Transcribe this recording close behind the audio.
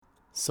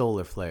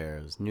solar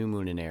flares, new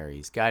moon in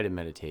Aries, guided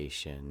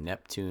meditation,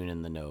 Neptune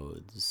in the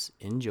nodes.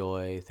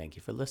 Enjoy. Thank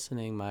you for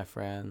listening, my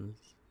friends.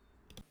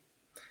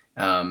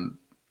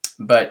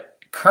 But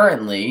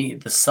currently,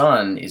 the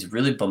sun is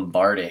really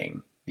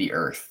bombarding the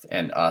Earth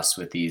and us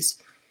with these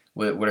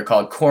what are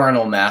called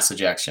coronal mass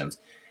ejections.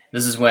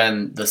 This is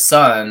when the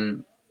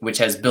sun, which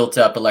has built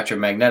up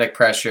electromagnetic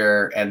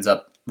pressure, ends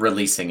up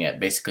releasing it,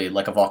 basically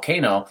like a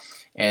volcano.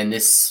 And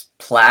this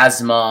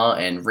plasma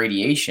and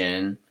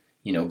radiation,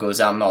 goes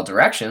out in all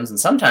directions, and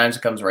sometimes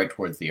it comes right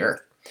towards the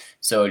Earth.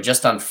 So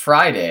just on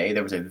Friday,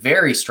 there was a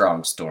very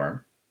strong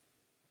storm.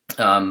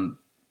 A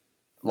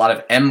lot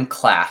of M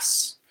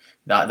class.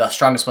 The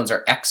strongest ones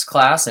are X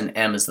class, and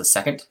M is the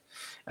second.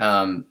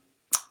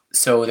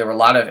 So there were a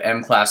lot of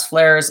M class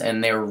flares,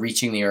 and they were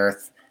reaching the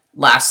Earth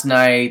last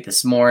night,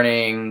 this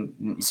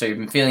morning. So you've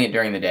been feeling it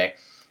during the day.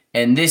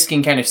 And this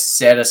can kind of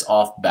set us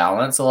off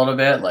balance a little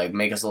bit, like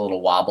make us a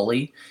little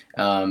wobbly.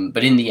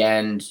 But in the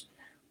end,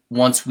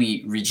 once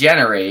we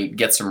regenerate,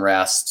 get some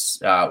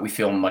rest, we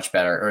feel much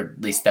better, or at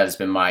least that has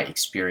been my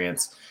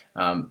experience.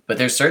 But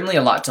there's certainly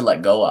a lot to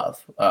let go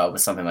of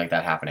with something like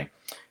that happening.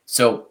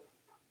 So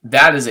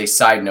that is a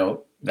side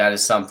note. That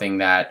is something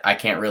that I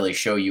can't really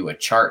show you a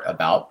chart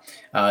about.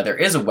 There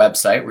is a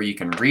website where you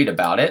can read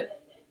about it,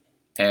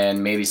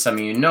 and maybe some of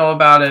you know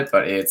about it,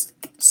 but it's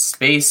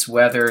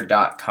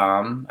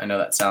spaceweather.com. I know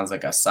that sounds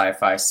like a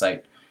sci-fi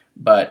site,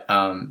 but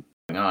and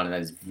that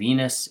is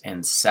Venus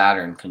and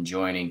Saturn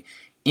conjoining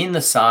in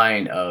the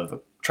sign of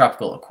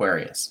tropical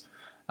Aquarius.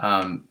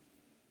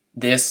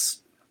 This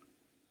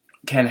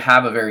can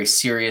have a very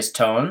serious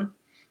tone,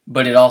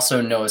 but it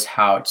also knows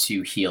how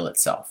to heal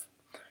itself.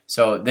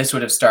 So this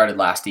would have started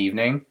last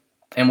evening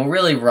and will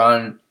really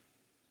run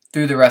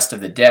through the rest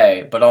of the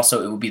day, but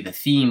also it will be the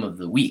theme of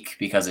the week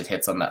because it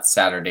hits on that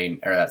Saturday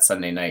or that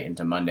Sunday night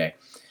into Monday.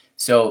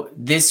 So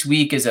this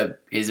week is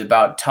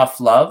about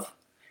tough love.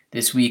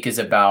 This week is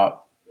about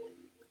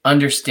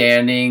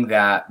understanding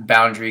that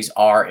boundaries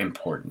are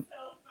important.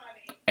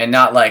 And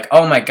not like,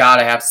 oh my God,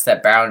 I have to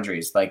set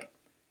boundaries. Like,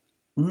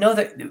 know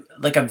that,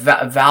 like,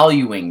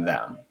 valuing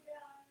them.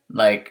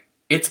 Like,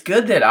 it's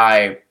good that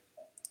I,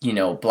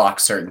 block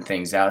certain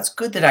things out. It's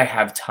good that I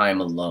have time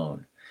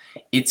alone.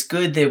 It's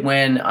good that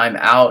when I'm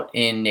out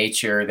in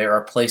nature, there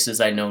are places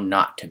I know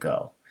not to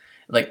go.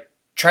 Like,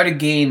 try to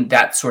gain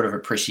that sort of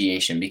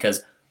appreciation,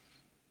 because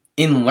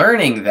in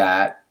learning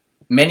that,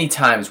 many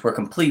times we're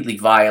completely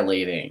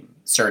violating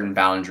certain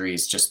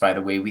boundaries just by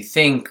the way we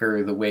think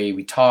or the way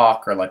we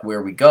talk or like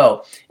where we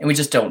go, and we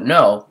just don't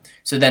know.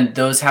 So then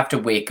those have to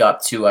wake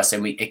up to us,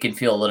 and it can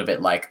feel a little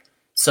bit like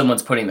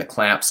someone's putting the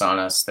clamps on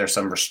us. There's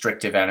some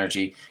restrictive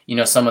energy.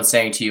 Someone's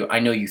saying to you, I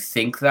know you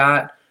think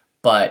that,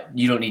 but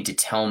you don't need to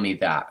tell me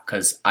that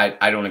because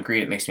I don't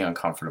agree. It makes me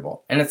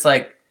uncomfortable. And it's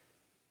like,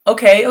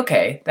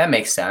 okay, that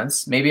makes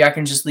sense. Maybe I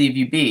can just leave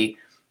you be,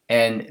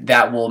 and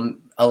that will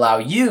allow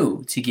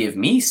you to give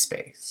me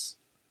space.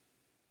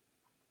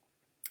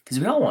 Because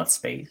we all want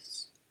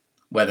space.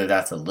 Whether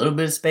that's a little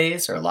bit of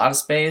space or a lot of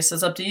space,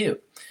 that's up to you.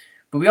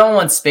 But we all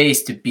want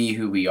space to be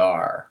who we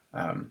are.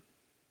 I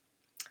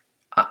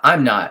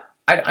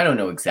don't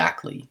know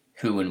exactly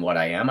who and what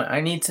I am.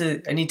 I need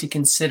to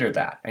consider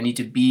that. I need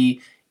to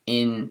be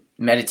in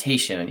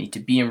meditation. I need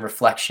to be in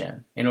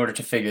reflection in order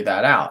to figure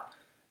that out.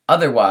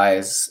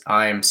 Otherwise,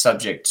 I'm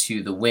subject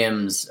to the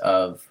whims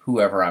of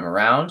whoever I'm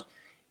around.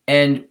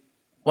 And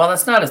while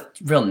that's not a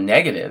real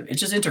negative, it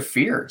just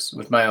interferes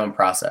with my own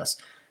process.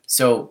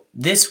 So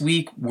this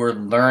week, we're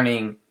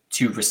learning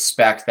to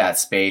respect that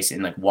space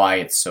and like why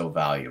it's so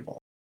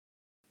valuable.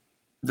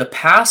 The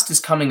past is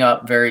coming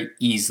up very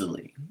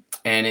easily,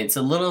 and it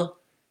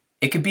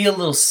could be a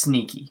little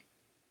sneaky.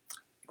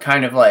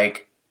 Kind of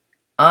like,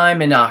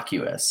 I'm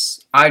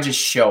innocuous. I just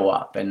show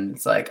up, and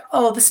it's like,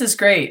 oh, this is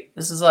great.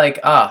 This is like,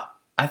 I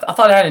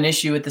thought I had an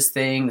issue with this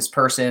thing, this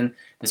person,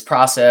 this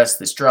process,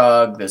 this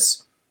drug,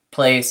 this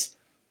place,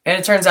 and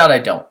it turns out I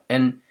don't.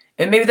 And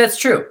maybe that's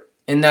true,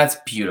 and that's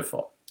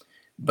beautiful.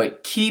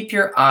 But keep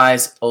your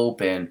eyes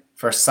open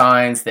for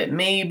signs that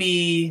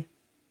maybe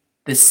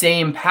the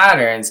same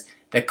patterns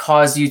that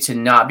cause you to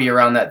not be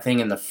around that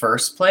thing in the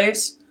first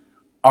place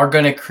are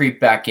going to creep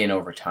back in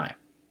over time.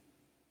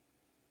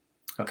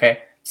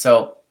 Okay?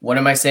 So what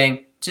am I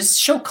saying? Just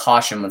show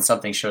caution when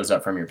something shows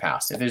up from your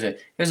past. If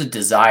there's a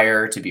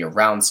desire to be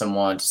around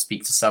someone, to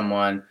speak to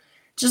someone,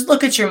 just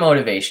look at your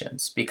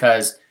motivations,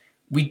 because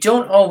we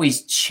don't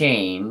always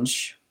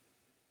change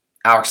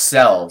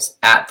ourselves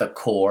at the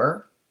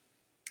core.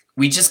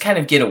 We just kind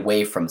of get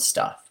away from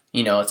stuff.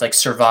 It's like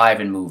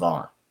survive and move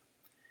on.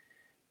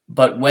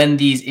 But when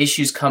these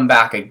issues come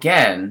back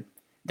again,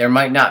 there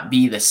might not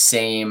be the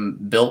same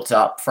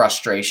built-up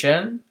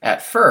frustration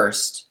at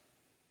first,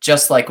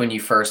 just like when you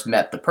first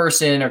met the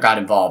person or got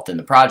involved in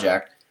the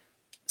project.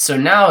 So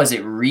now as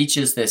it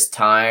reaches this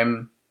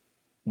time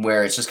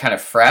where it's just kind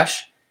of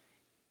fresh,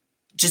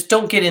 just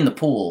don't get in the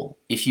pool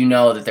if you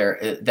know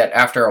that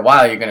after a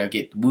while you're going to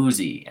get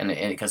woozy and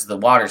because the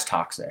water's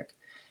toxic.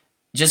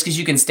 Just because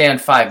you can stand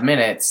 5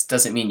 minutes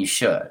doesn't mean you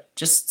should.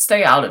 Just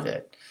stay out of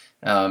it.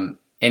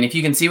 And if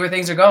you can see where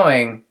things are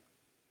going,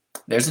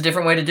 there's a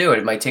different way to do it.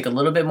 It might take a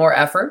little bit more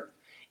effort.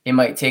 It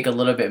might take a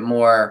little bit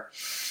more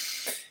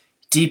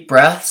deep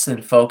breaths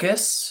and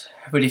focus.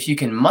 But if you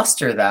can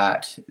muster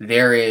that,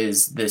 there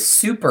is the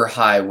super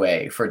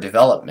highway for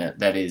development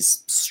that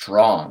is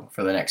strong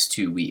for the next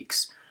 2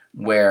 weeks.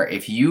 Where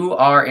if you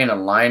are in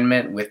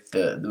alignment with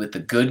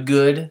the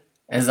good,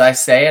 as I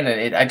say,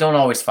 and I don't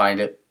always find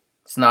it.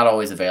 It's not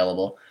always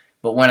available.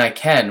 But when I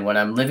can, when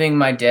I'm living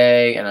my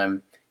day and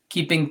I'm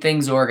keeping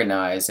things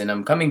organized and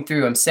I'm coming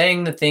through, I'm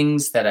saying the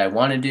things that I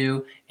want to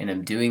do and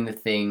I'm doing the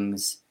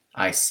things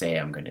I say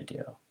I'm going to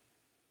do.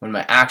 When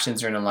my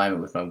actions are in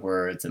alignment with my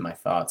words and my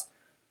thoughts,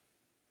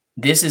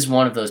 this is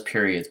one of those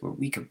periods where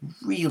we could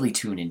really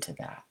tune into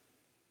that.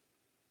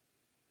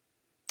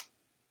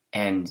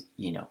 And,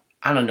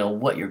 I don't know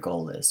what your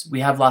goal is.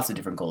 We have lots of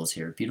different goals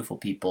here. Beautiful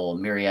people,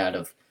 myriad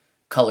of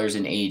colors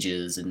and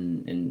ages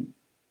and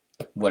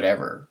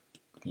whatever,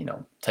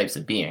 types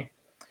of being.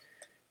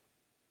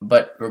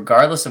 But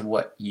regardless of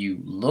what you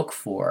look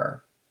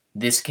for,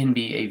 this can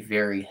be a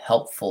very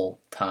helpful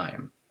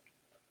time.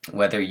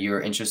 Whether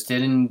you're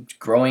interested in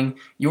growing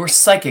your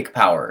psychic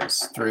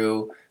powers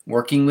through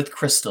working with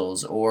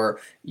crystals,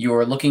 or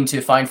you're looking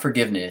to find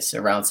forgiveness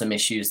around some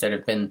issues that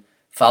have been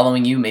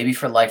following you maybe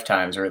for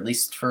lifetimes, or at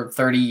least for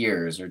 30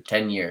 years or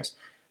 10 years,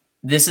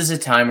 this is a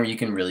time where you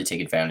can really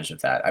take advantage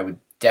of that. I would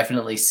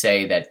definitely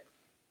say that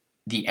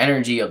the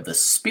energy of the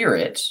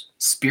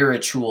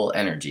spiritual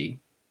energy,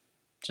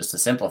 just to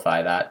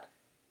simplify that,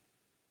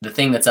 the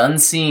thing that's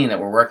unseen that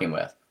we're working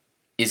with,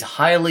 is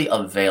highly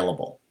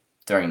available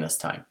during this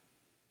time.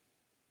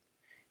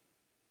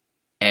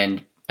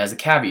 And as a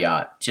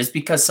caveat, just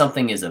because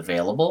something is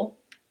available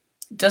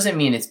doesn't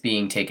mean it's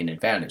being taken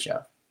advantage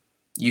of.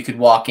 You could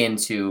walk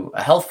into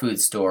a health food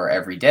store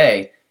every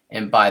day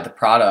and buy the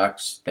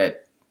product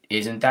that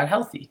isn't that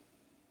healthy.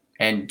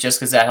 And just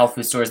because that health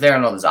food store is there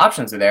and all those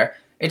options are there,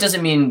 it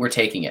doesn't mean we're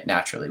taking it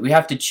naturally. We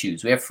have to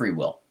choose. We have free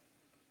will.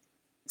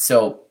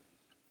 So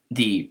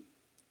the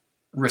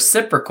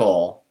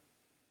reciprocal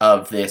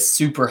of this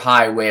super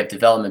high way of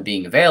development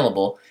being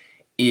available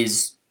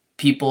is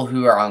people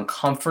who are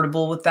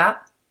uncomfortable with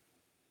that.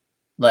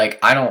 Like,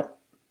 I don't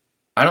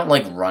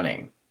like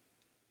running.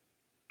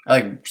 I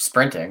like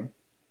sprinting,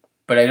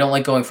 but I don't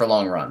like going for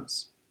long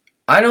runs.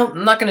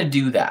 I'm not going to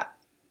do that.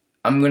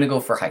 I'm going to go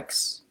for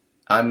hikes.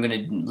 I'm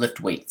going to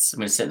lift weights. I'm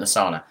going to sit in the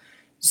sauna.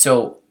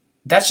 So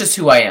that's just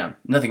who I am.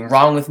 Nothing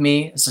wrong with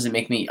me. This doesn't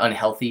make me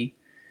unhealthy.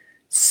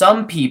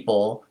 Some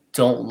people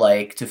don't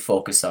like to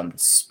focus on the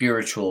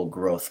spiritual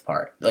growth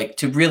part, like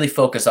to really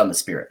focus on the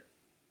spirit.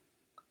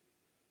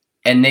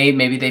 And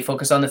maybe they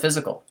focus on the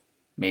physical.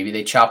 Maybe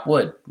they chop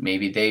wood.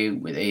 Maybe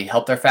they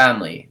help their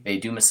family. They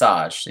do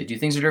massage. They do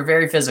things that are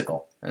very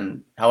physical,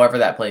 and however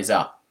that plays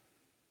out.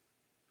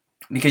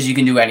 Because you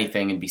can do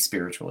anything and be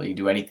spiritual. You can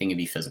do anything and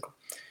be physical.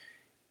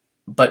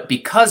 But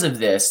because of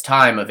this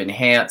time of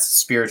enhanced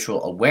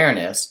spiritual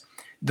awareness,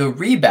 the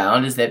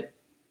rebound is that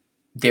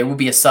there will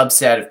be a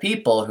subset of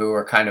people who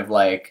are kind of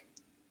like,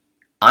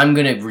 I'm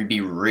going to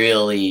be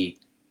really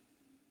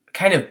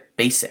kind of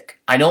basic.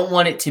 I don't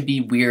want it to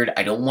be weird.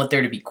 I don't want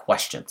there to be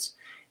questions.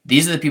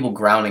 These are the people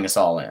grounding us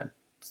all in.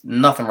 There's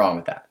nothing wrong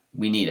with that.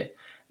 We need it.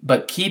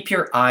 But keep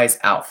your eyes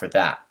out for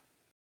that.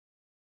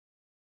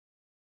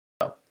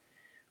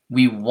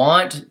 We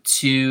want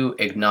to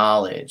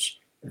acknowledge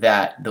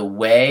that the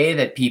way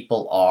that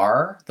people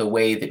are, the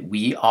way that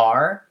we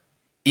are,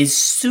 is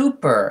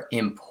super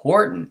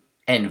important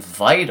and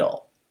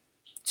vital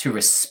to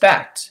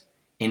respect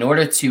in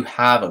order to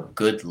have a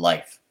good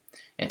life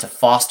and to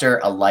foster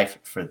a life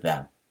for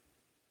them.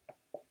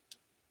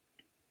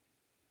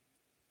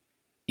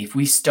 If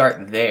we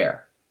start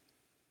there,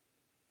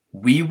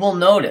 we will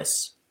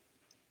notice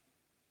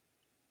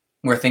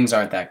where things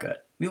aren't that good.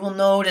 We will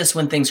notice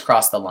when things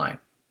cross the line.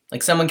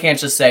 Like, someone can't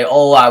just say,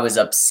 oh, I was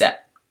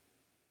upset,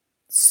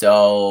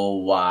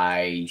 so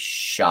I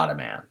shot a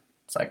man.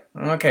 It's like,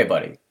 okay,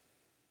 buddy.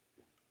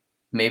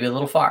 Maybe a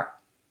little far.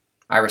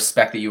 I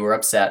respect that you were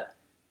upset,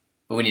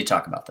 but we need to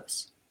talk about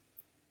this.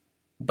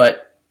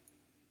 But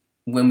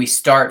when we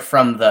start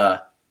from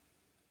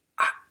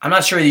I'm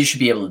not sure that you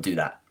should be able to do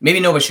that. Maybe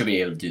nobody should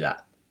be able to do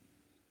that.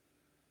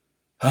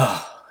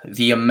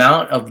 The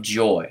amount of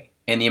joy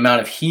and the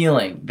amount of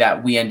healing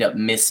that we end up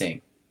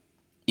missing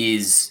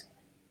is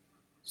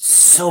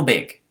so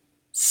big,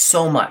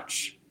 so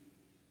much,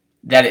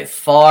 that it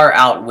far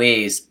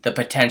outweighs the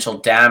potential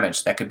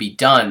damage that could be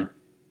done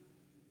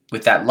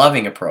with that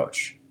loving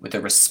approach, with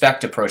the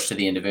respect approach to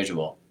the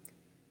individual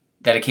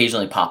that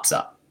occasionally pops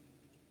up.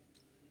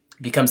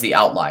 It becomes the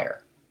outlier.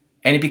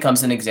 And it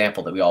becomes an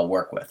example that we all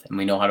work with. And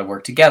we know how to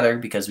work together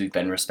because we've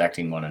been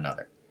respecting one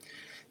another.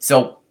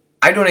 So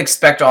I don't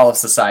expect all of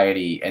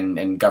society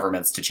and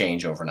governments to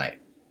change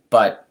overnight.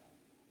 But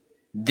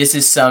this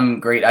is some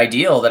great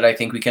ideal that I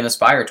think we can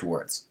aspire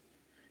towards.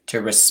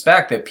 To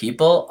respect that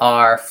people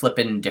are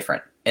flipping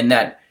different. And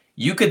that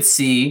you could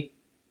see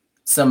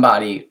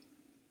somebody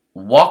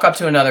walk up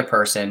to another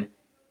person,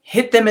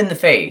 hit them in the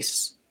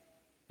face,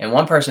 and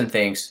one person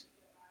thinks,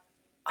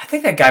 I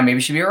think that guy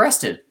maybe should be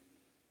arrested.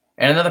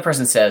 And another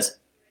person says,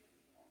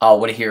 oh,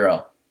 what a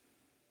hero.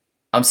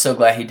 I'm so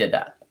glad he did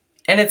that.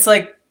 And it's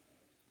like,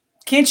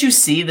 can't you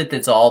see that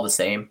it's all the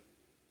same?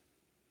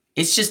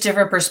 It's just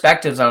different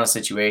perspectives on a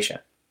situation.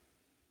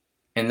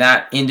 And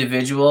that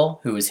individual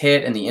who was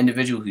hit and the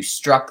individual who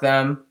struck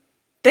them,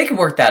 they can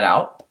work that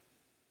out.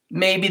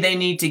 Maybe they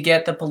need to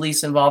get the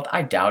police involved.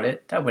 I doubt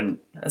it.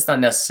 That's not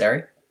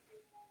necessary.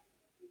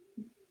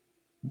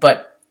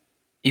 But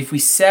if we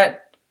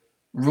set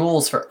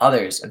rules for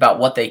others about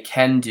what they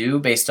can do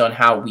based on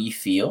how we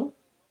feel,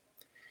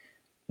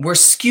 we're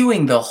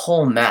skewing the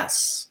whole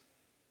mess.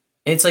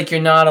 It's like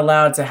you're not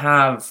allowed to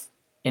have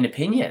an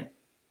opinion.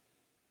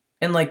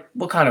 And like,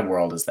 what kind of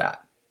world is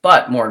that?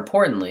 But more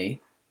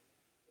importantly,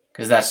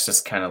 because that's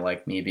just kind of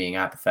like me being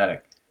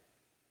apathetic,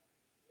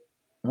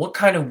 what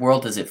kind of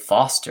world does it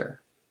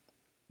foster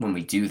when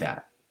we do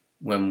that?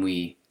 When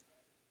we,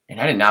 and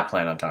I did not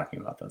plan on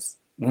talking about this,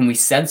 when we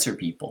censor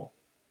people,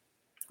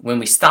 when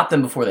we stop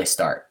them before they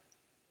start,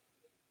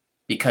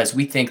 because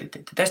we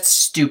think that's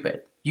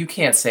stupid. You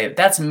can't say it.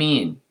 That's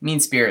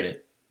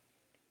mean-spirited.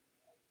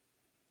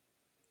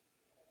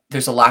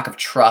 There's a lack of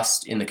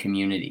trust in the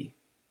community.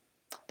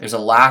 There's a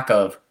lack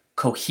of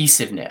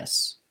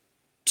cohesiveness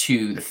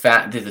to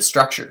the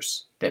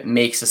structures that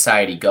make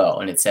society go.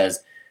 And it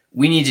says,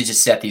 we need to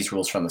just set these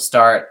rules from the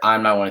start.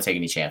 I'm not want to take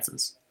any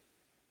chances.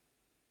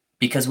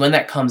 Because when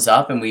that comes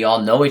up and we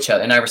all know each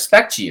other, and I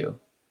respect you,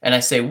 and I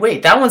say,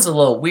 wait, that one's a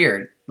little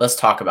weird. Let's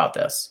talk about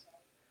this.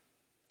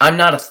 I'm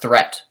not a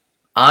threat.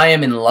 I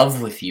am in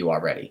love with you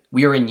already.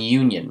 We are in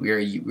union.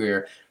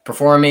 We're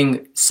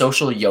performing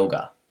social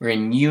yoga. We're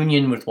in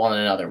union with one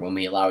another when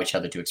we allow each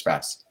other to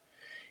express.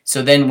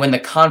 So then when the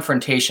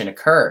confrontation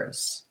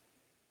occurs,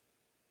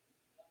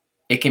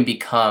 it can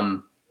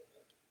become,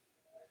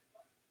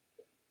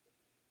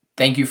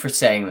 thank you for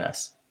saying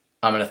this.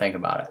 I'm going to think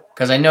about it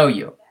because I know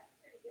you.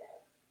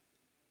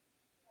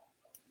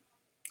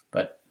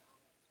 But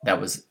that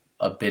was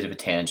a bit of a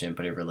tangent,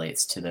 but it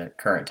relates to the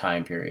current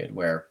time period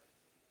where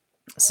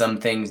some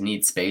things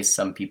need space,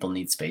 some people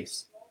need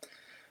space.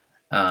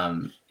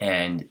 And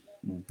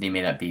they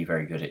may not be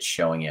very good at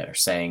showing it or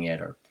saying it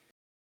or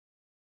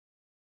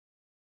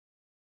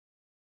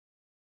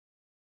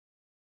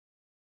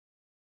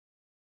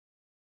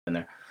in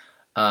there.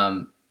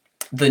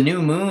 The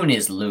new moon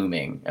is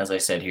looming, as I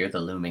said here, the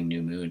looming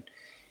new moon.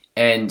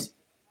 And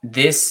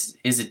this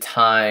is a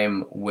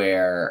time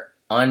where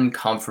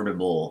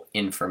uncomfortable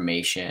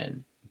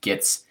information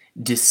gets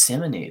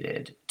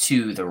disseminated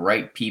to the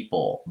right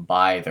people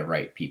by the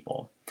right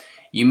people.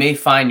 You may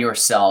find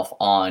yourself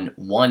on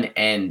one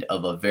end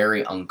of a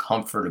very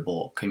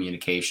uncomfortable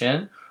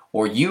communication,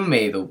 or you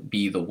may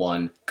be the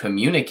one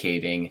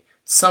communicating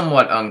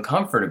somewhat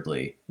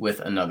uncomfortably with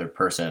another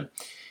person.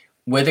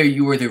 Whether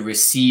you are the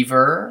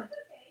receiver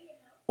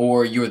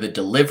or you're the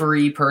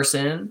delivery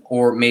person,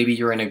 or maybe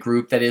you're in a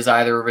group that is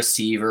either a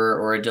receiver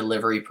or a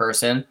delivery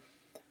person,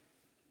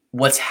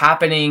 what's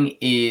happening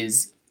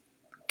is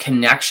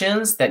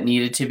connections that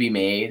needed to be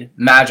made,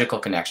 magical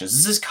connections.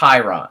 This is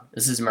Chiron.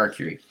 This is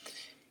Mercury.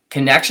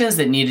 Connections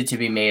that needed to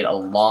be made a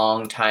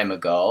long time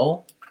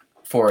ago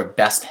for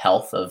best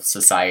health of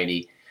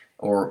society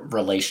or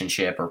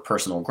relationship or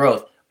personal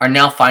growth are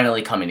now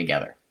finally coming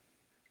together.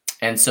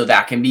 And so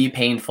that can be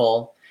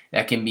painful.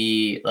 That can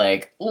be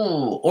like,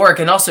 ooh, or it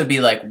can also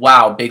be like,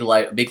 wow, big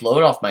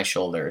load off my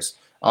shoulders.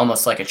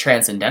 Almost like a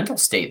transcendental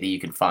state that you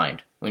can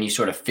find when you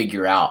sort of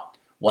figure out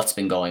what's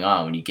been going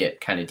on, when you get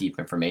kind of deep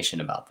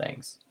information about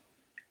things.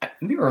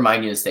 Let me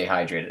remind you to stay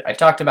hydrated. I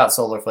talked about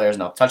solar flares,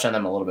 and I'll touch on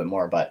them a little bit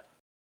more, but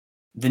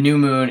the new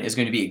moon is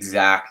going to be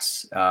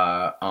exact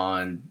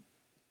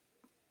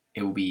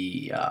it will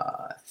be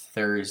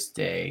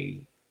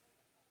Thursday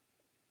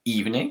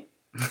evening.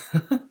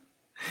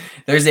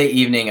 Thursday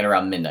evening at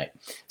around midnight.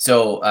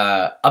 So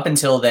up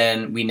until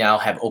then, we now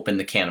have opened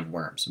the can of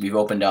worms. We've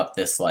opened up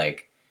this,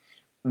 like,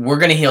 we're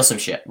going to heal some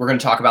shit. We're going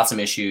to talk about some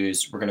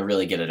issues. We're going to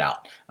really get it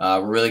out.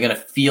 We're really going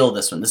to feel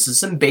this one. This is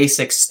some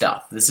basic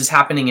stuff. This is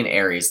happening in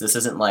Aries. This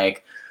isn't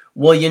like,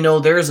 well, you know,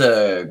 there's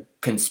a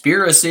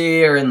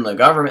conspiracy or in the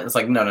government. It's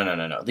like,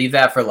 no. Leave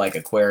that for like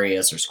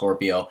Aquarius or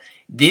Scorpio.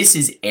 This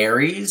is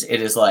Aries.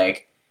 It is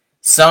like,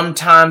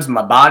 sometimes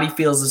my body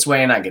feels this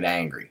way and I get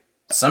angry.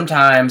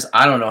 Sometimes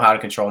I don't know how to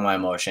control my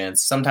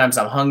emotions. Sometimes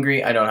I'm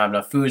hungry. I don't have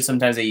enough food.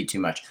 Sometimes I eat too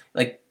much.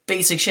 Like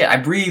basic shit. I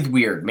breathe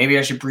weird. Maybe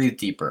I should breathe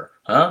deeper.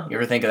 Huh? You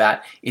ever think of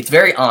that? It's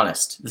very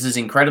honest. This is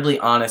incredibly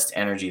honest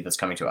energy that's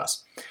coming to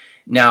us.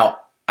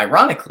 Now,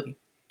 ironically,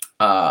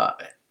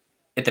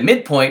 at the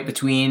midpoint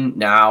between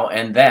now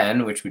and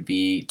then, which would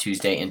be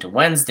Tuesday into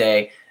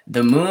Wednesday,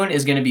 the moon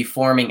is going to be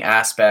forming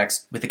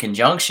aspects with the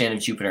conjunction of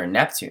Jupiter and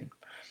Neptune.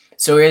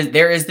 So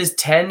there is this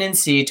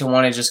tendency to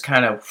want to just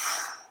kind of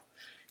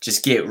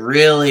just get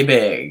really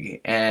big.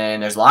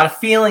 And there's a lot of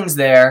feelings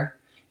there,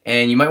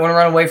 and you might want to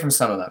run away from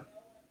some of them.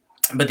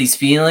 But these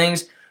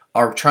feelings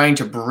are trying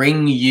to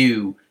bring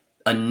you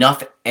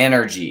enough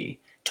energy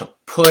to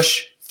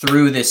push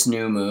through this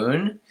new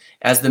moon,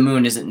 as the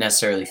moon isn't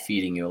necessarily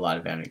feeding you a lot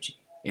of energy.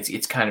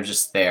 It's kind of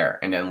just there.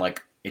 And then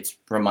like it's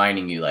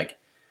reminding you like,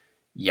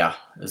 yeah,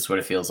 this is what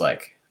it feels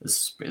like.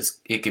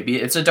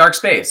 It's a dark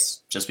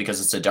space. Just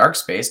because it's a dark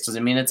space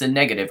doesn't mean it's a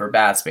negative or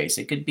bad space.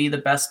 It could be the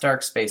best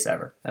dark space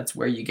ever. That's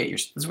where you get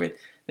that's where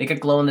they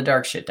get glow in the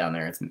dark shit down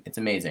there. It's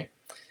amazing.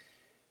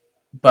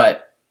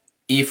 But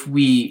if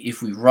we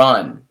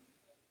run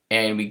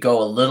and we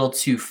go a little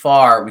too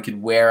far, we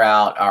could wear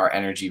out our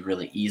energy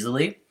really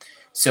easily.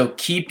 So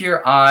keep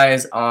your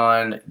eyes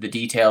on the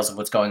details of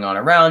what's going on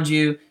around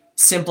you.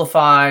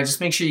 Simplify. Just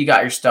make sure you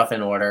got your stuff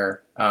in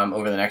order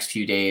over the next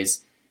few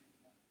days.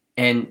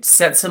 And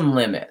set some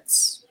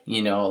limits,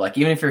 like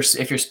even if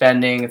you're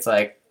spending, it's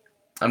like,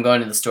 I'm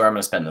going to the store, I'm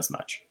going to spend this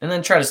much, and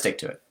then try to stick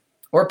to it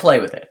or play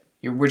with it.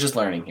 We're just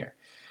learning here.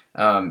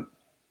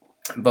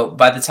 But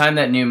by the time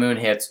that new moon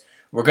hits,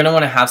 we're going to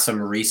want to have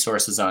some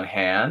resources on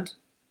hand,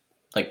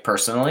 like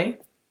personally,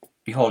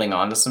 be holding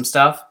on to some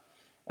stuff,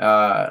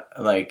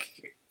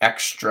 like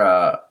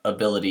extra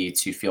ability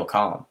to feel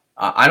calm.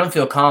 I don't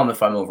feel calm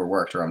if I'm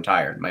overworked or I'm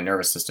tired. My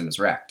nervous system is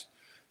wrecked.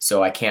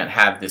 So I can't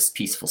have this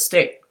peaceful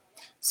state.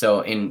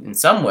 So in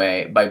some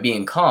way, by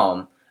being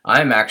calm,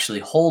 I'm actually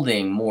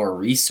holding more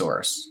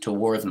resource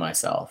towards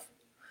myself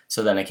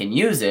so that I can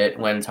use it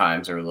when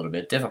times are a little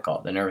bit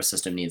difficult. The nervous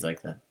system needs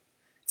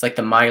it's like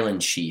the myelin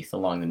sheath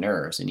along the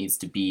nerves. It needs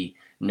to be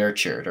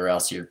nurtured or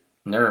else your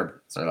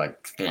nerves are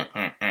like,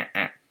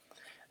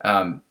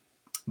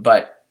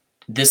 but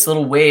this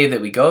little wave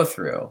that we go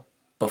through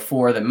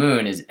before the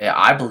moon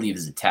I believe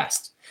is a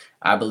test.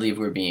 I believe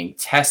we're being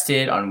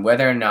tested on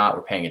whether or not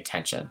we're paying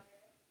attention.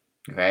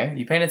 Okay, are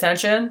you paying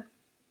attention?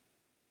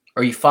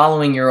 Or are you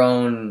following your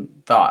own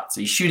thoughts?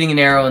 Are you shooting an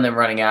arrow and then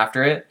running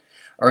after it?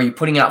 Or are you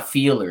putting out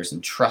feelers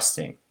and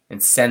trusting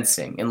and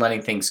sensing and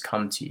letting things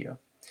come to you?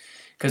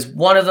 Because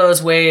one of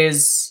those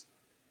ways,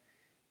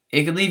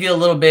 it could leave you a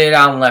little bit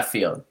out in left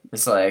field.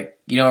 It's like,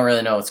 you don't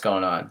really know what's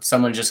going on.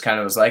 Someone just kind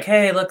of was like,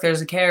 hey, look,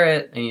 there's a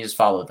carrot, and you just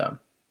follow them.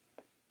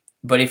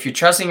 But if you're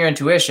trusting your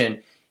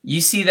intuition, you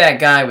see that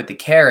guy with the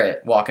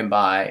carrot walking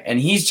by, and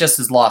he's just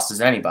as lost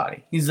as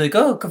anybody. He's like,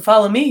 oh, come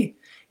follow me.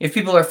 If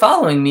people are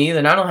following me,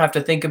 then I don't have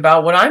to think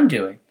about what I'm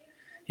doing.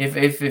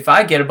 If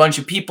I get a bunch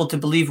of people to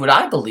believe what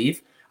I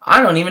believe,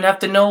 I don't even have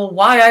to know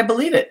why I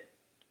believe it.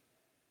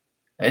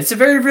 It's a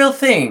very real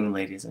thing,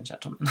 ladies and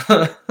gentlemen.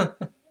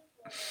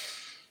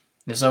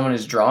 If someone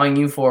is drawing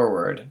you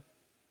forward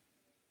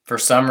for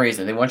some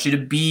reason, they want you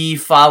to be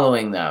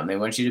following them. They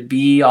want you to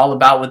be all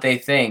about what they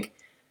think.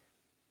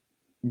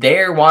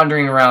 They're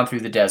wandering around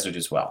through the desert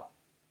as well.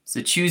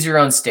 So choose your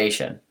own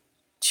station.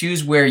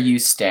 Choose where you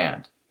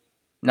stand,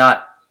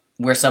 not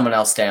where someone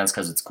else stands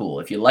because it's cool.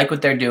 If you like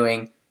what they're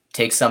doing,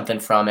 take something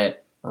from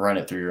it, run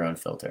it through your own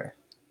filter.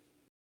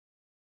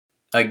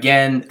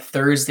 Again,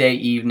 Thursday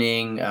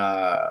evening,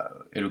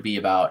 it'll be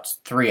about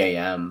 3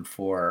 a.m.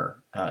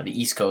 for the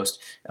East Coast,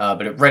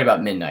 but right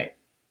about midnight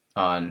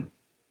on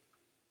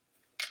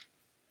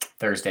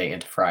Thursday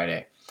into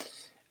Friday.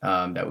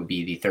 That would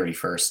be the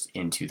 31st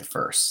into the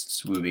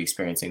 1st. We will be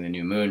experiencing the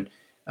new moon.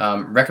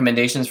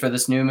 Recommendations for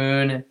this new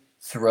moon: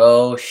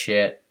 throw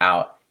shit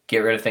out. Get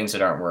rid of things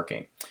that aren't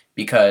working.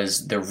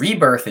 Because the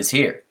rebirth is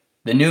here.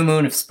 The new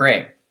moon of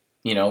spring.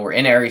 We're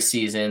in Aries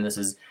season. This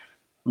is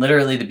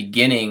literally the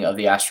beginning of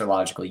the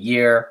astrological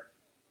year.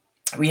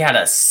 We had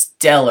a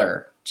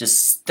stellar,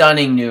 just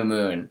stunning new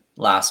moon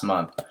last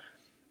month.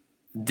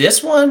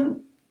 This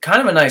one, kind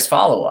of a nice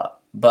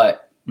follow-up,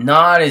 but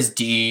not as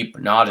deep,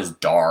 not as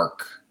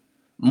dark.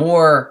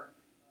 More,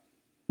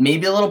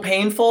 maybe a little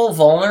painful,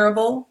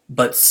 vulnerable,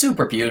 but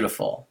super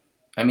beautiful.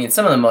 I mean,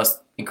 some of the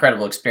most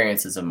incredible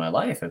experiences of my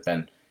life have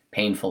been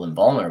painful and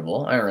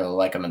vulnerable. I don't really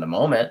like them in the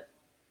moment,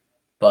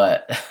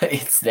 but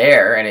it's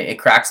there and it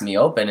cracks me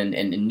open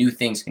and new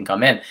things can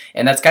come in.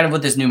 And that's kind of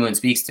what this new moon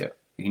speaks to.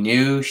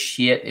 New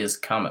shit is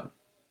coming.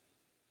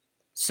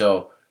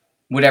 So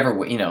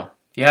whatever, if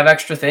you have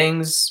extra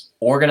things,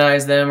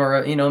 organize them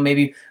or,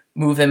 maybe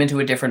move them into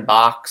a different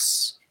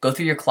box. Go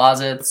through your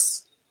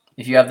closets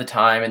if you have the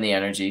time and the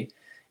energy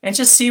and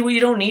just see what you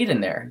don't need in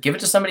there. Give it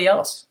to somebody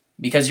else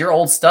because your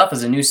old stuff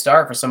is a new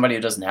start for somebody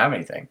who doesn't have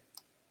anything,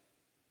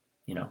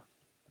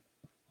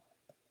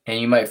 And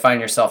you might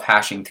find yourself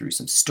hashing through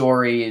some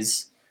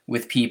stories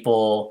with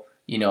people,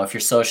 if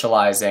you're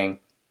socializing.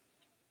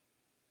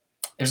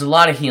 There's a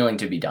lot of healing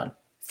to be done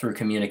through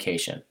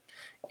communication.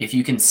 If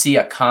you can see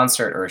a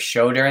concert or a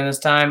show during this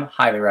time,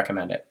 highly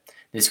recommend it.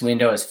 This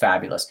window is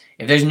fabulous.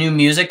 If there's new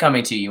music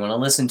coming to you, you want to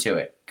listen to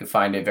it. You can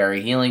find it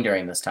very healing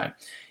during this time.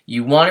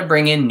 You want to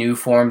bring in new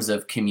forms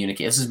of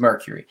communication. This is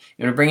Mercury.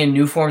 You want to bring in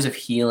new forms of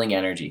healing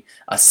energy.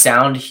 A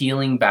sound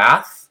healing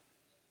bath,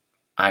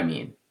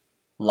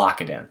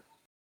 lock it in.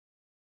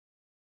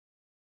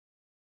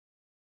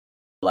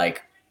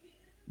 Like,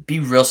 be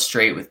real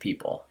straight with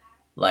people.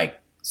 Like,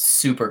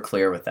 super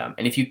clear with them.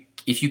 And if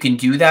you can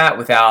do that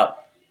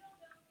without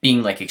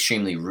being like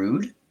extremely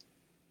rude,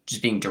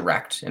 just being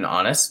direct and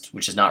honest,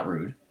 which is not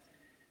rude.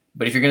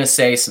 But if you're going to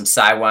say some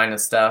sidewine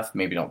and stuff,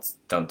 maybe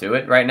don't do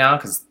it right now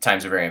because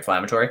times are very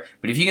inflammatory.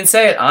 But if you can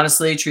say it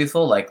honestly,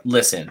 truthful, like,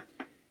 listen,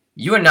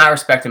 you are not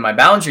respecting my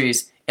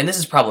boundaries and this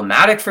is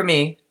problematic for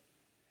me.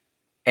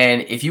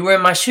 And if you were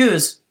in my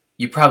shoes,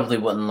 you probably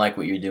wouldn't like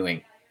what you're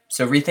doing.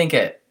 So rethink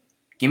it.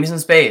 Give me some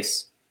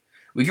space.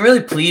 We can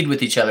really plead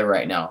with each other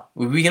right now.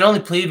 We can only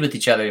plead with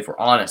each other if we're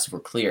honest, if we're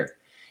clear.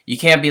 You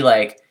can't be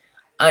like,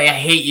 I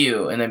hate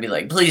you, and then be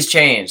like, please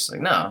change. It's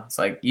like, no. It's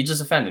like, you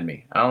just offended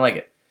me. I don't like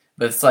it.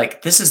 But it's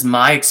like, this is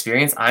my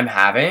experience I'm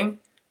having.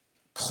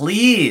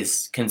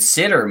 Please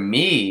consider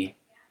me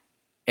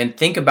and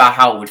think about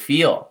how it would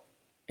feel.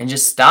 And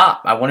just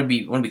stop. I want to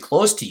be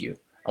close to you.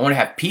 I want to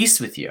have peace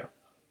with you.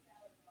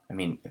 I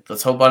mean,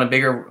 let's hope on a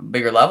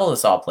bigger level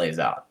this all plays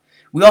out.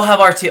 We all have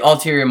our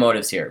ulterior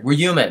motives here. We're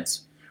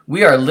humans.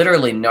 We are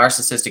literally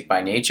narcissistic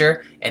by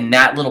nature, and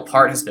that little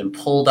part has been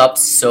pulled up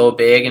so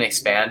big and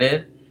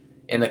expanded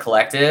in the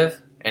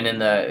collective and in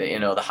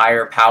the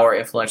higher power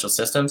influential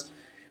systems.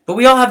 But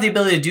we all have the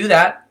ability to do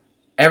that.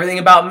 Everything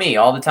about me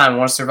all the time. I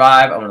want to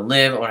survive. I want to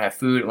live. I want to have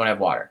food. I want to have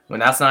water. When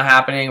that's not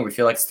happening, we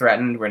feel like it's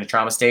threatened. We're in a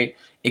trauma state.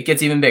 It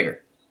gets even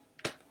bigger.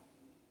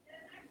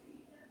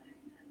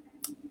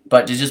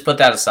 But to just put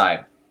that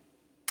aside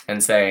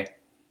and say,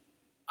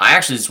 I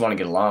actually just want to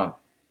get along.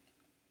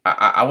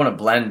 I want to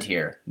blend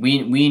here.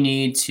 We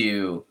need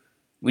to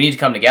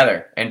come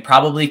together and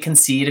probably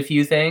concede a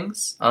few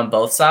things on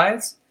both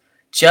sides,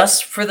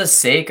 just for the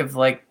sake of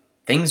like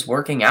things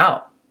working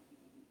out.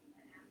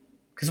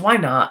 Because why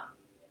not?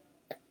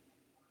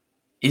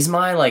 Is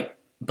my like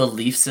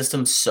belief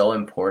system so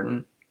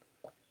important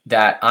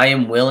that I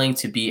am willing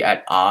to be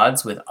at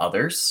odds with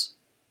others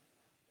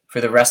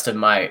for the rest of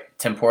my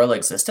temporal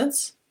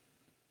existence?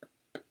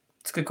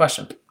 It's a good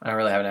question. I don't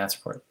really have an answer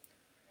for it.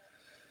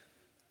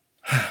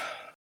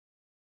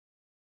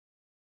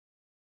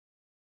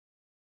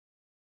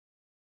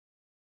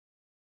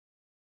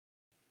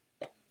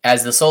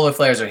 As the solar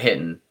flares are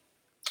hitting,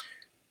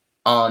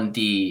 on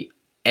the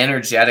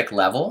energetic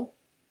level,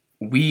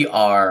 we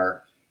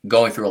are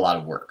going through a lot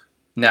of work.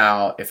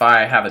 Now, if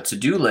I have a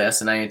to-do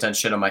list and I ain't done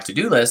shit on my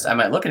to-do list, I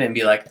might look at it and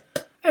be like,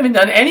 I haven't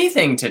done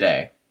anything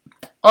today.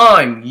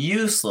 I'm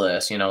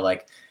useless.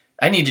 Like,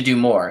 I need to do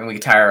more, and we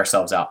can tire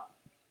ourselves out.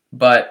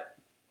 But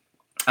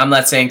I'm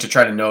not saying to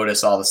try to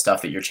notice all the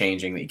stuff that you're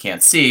changing that you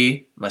can't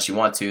see, unless you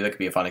want to. That could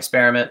be a fun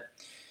experiment.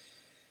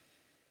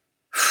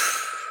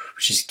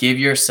 Just give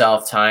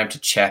yourself time to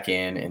check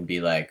in and be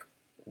like,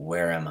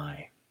 where am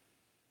I?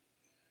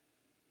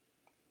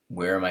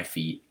 Where are my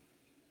feet?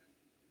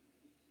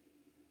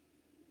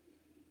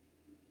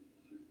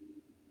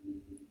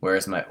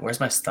 Where's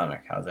my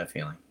stomach? How's that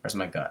feeling? Where's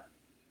my gut?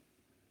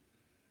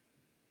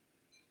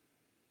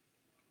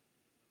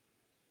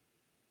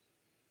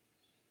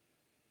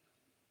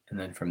 And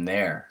then from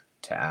there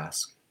to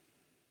ask,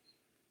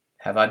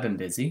 have I been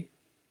busy?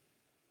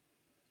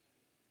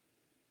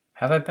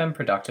 Have I been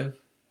productive?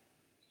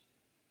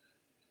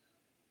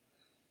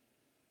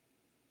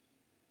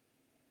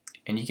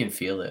 And you can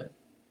feel it.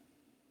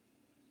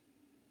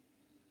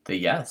 The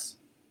yes.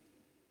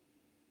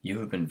 You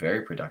have been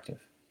very productive.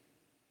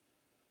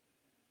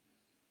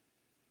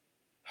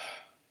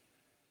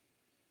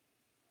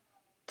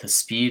 The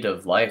speed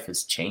of life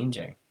is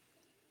changing.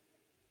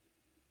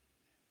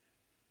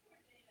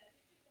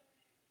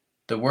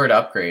 The word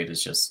upgrade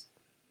is just,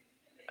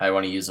 I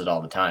want to use it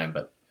all the time,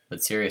 but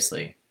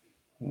seriously,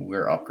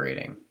 we're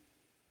upgrading.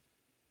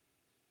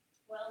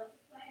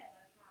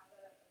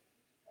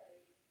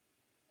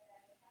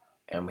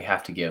 And we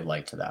have to give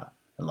light to that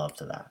and love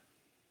to that.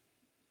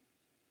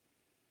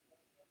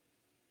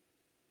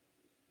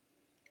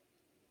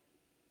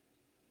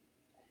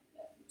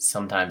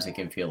 Sometimes it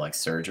can feel like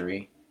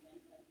surgery,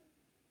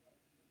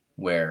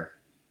 where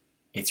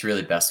it's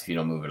really best if you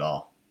don't move at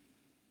all.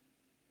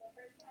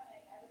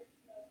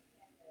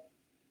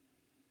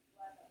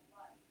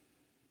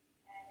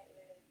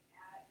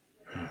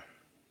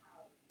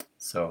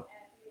 So,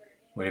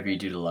 whatever you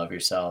do to love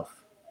yourself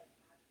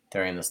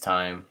during this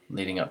time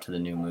leading up to the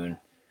new moon,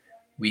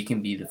 we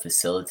can be the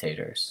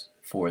facilitators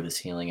for this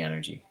healing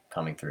energy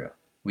coming through.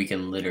 We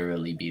can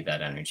literally be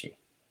that energy.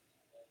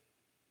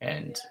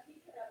 And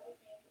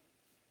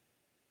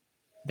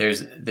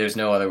there's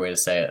no other way to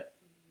say it.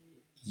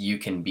 You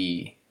can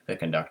be the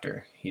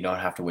conductor. You don't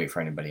have to wait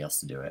for anybody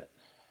else to do it.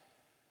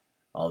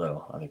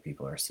 Although other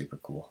people are super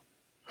cool.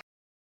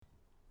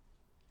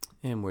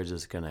 And we're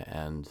just going to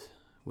end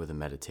with a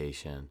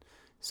meditation.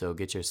 So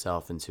get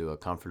yourself into a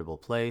comfortable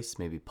place,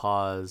 maybe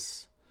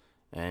pause,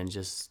 and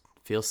just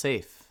feel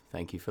safe.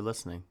 Thank you for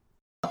listening.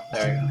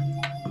 There you go.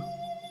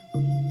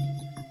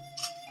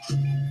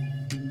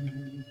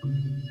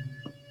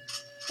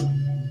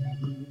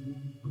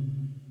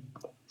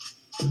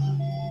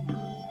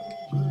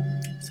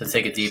 So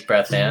take a deep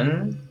breath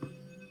in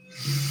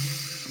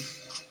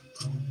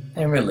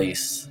and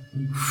release.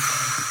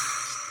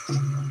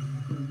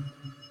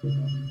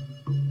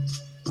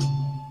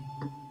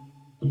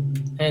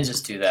 And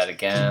just do that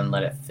again.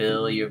 Let it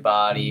fill your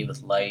body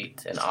with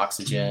light and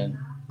oxygen.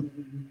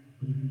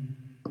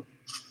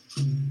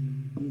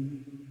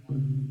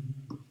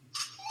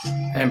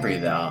 And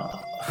breathe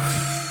out.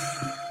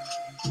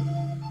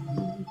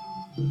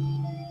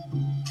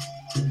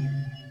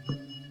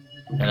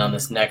 And on on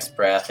this next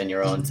breath in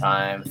your own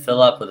time.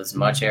 Fill up with as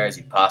much air as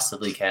you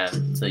possibly can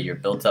until you're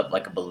built up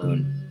like a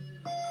balloon.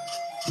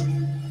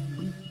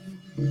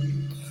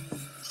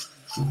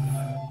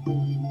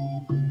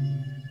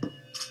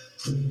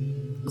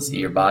 See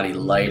your body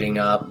lighting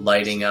up,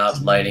 lighting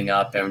up, lighting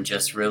up, and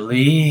just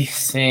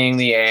releasing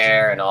the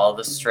air and all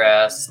the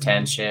stress,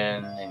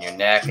 tension in your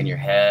neck and your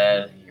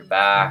head, your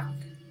back.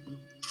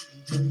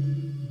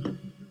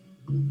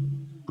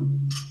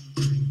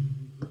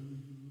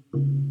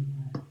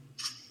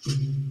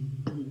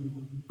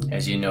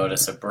 As you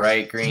notice a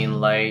bright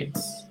green light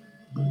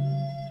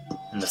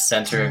in the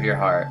center of your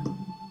heart.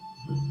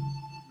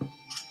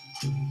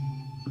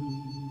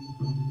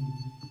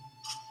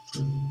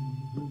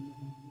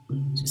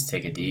 Just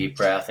take a deep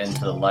breath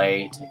into the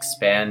light,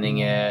 expanding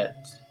it.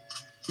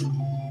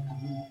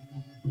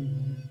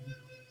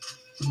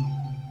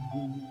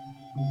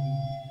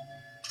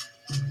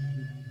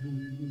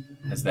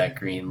 As that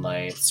green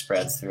light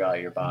spreads throughout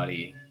your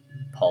body,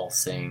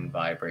 pulsing,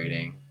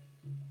 vibrating.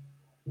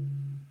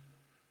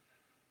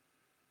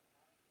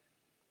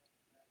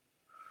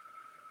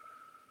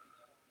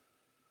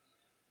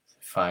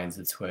 Finds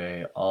its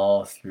way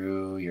all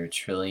through your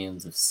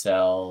trillions of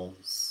cells,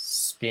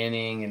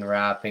 spinning and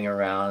wrapping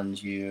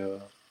around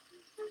you.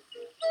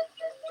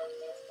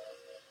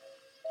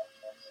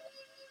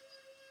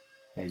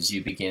 As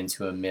you begin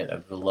to emit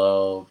a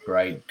glow,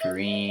 bright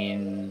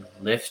green,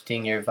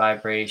 lifting your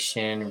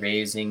vibration,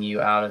 raising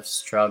you out of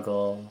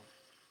struggle.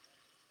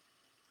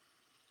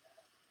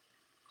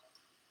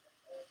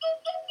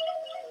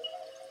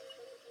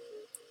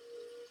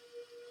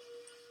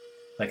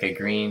 Like a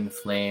green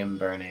flame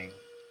burning.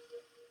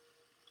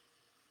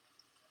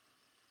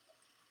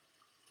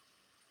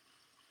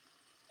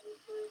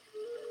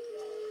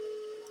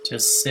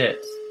 Just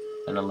sit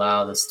and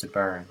allow this to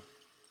burn.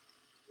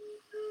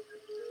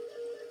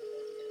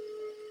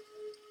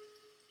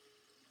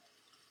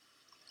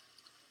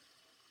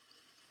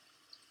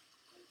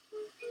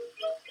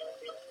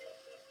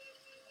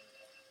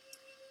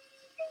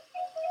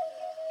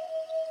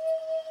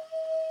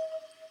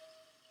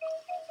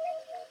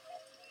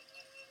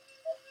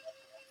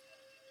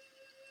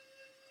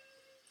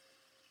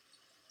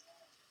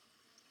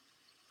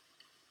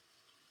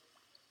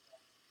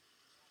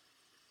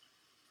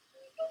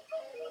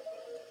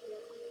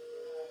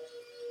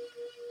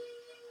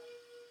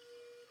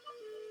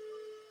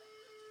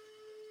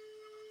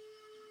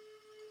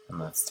 And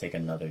let's take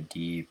another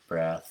deep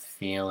breath,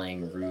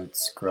 feeling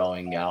roots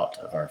growing out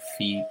of our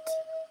feet.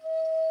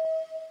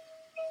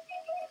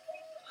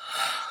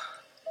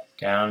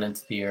 Down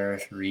into the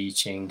earth,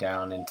 reaching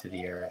down into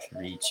the earth,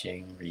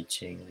 reaching,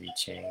 reaching,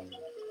 reaching.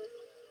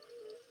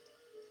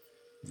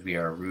 We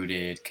are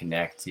rooted,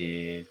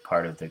 connected,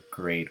 part of the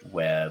great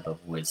web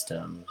of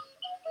wisdom.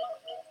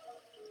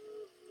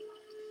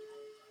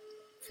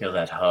 Feel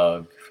that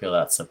hug, feel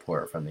that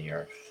support from the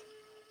earth.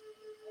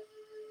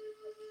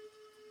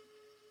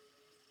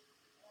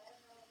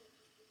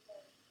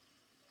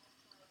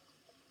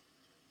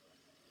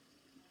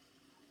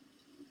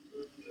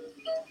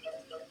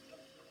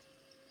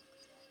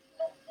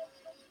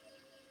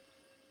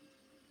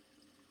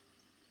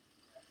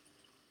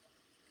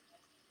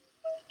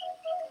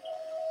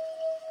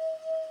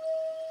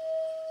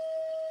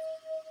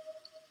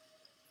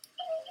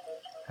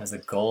 As a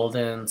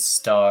golden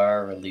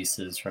star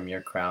releases from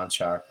your crown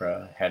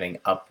chakra, heading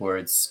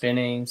upwards,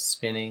 spinning,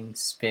 spinning,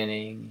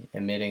 spinning,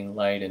 emitting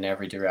light in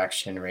every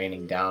direction,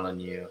 raining down on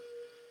you.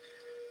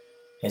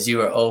 As you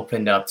are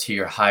opened up to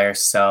your higher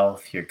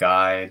self, your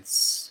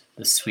guides,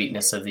 the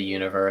sweetness of the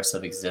universe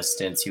of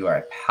existence, you are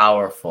a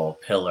powerful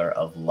pillar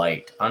of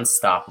light,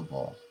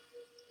 unstoppable,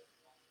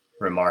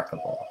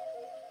 remarkable.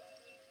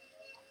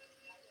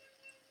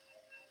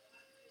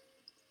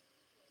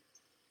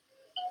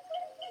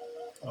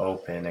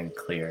 Open and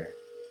clear.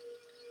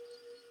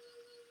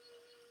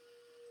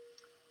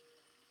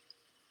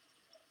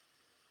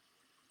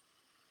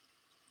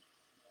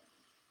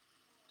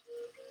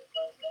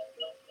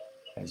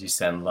 As you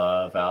send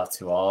love out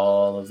to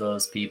all of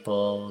those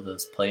people,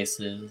 those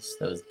places,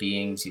 those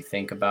beings you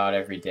think about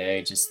every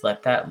day, just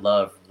let that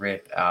love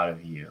rip out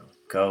of you.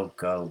 Go,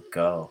 go,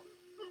 go.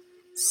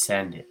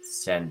 Send it,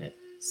 send it,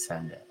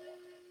 send it.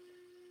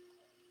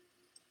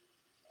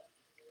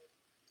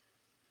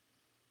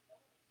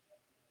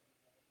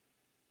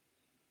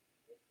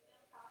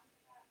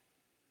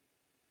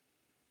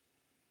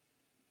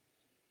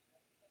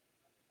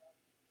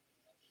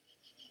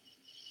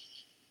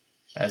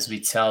 As we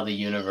tell the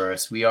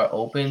universe, we are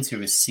open to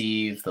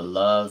receive the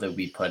love that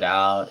we put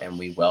out, and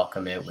we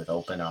welcome it with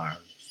open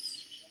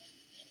arms.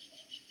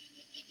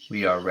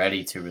 We are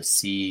ready to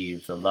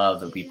receive the love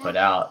that we put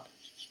out,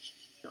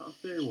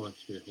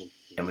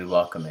 and we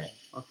welcome it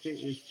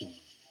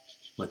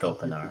with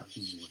open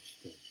arms.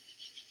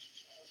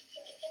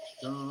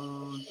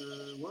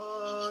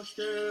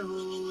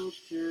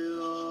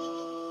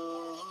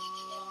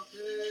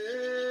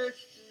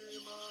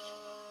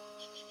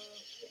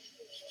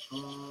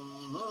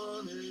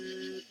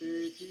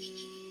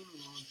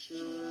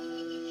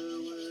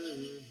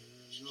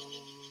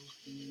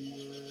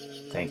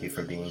 Thank you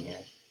for being here.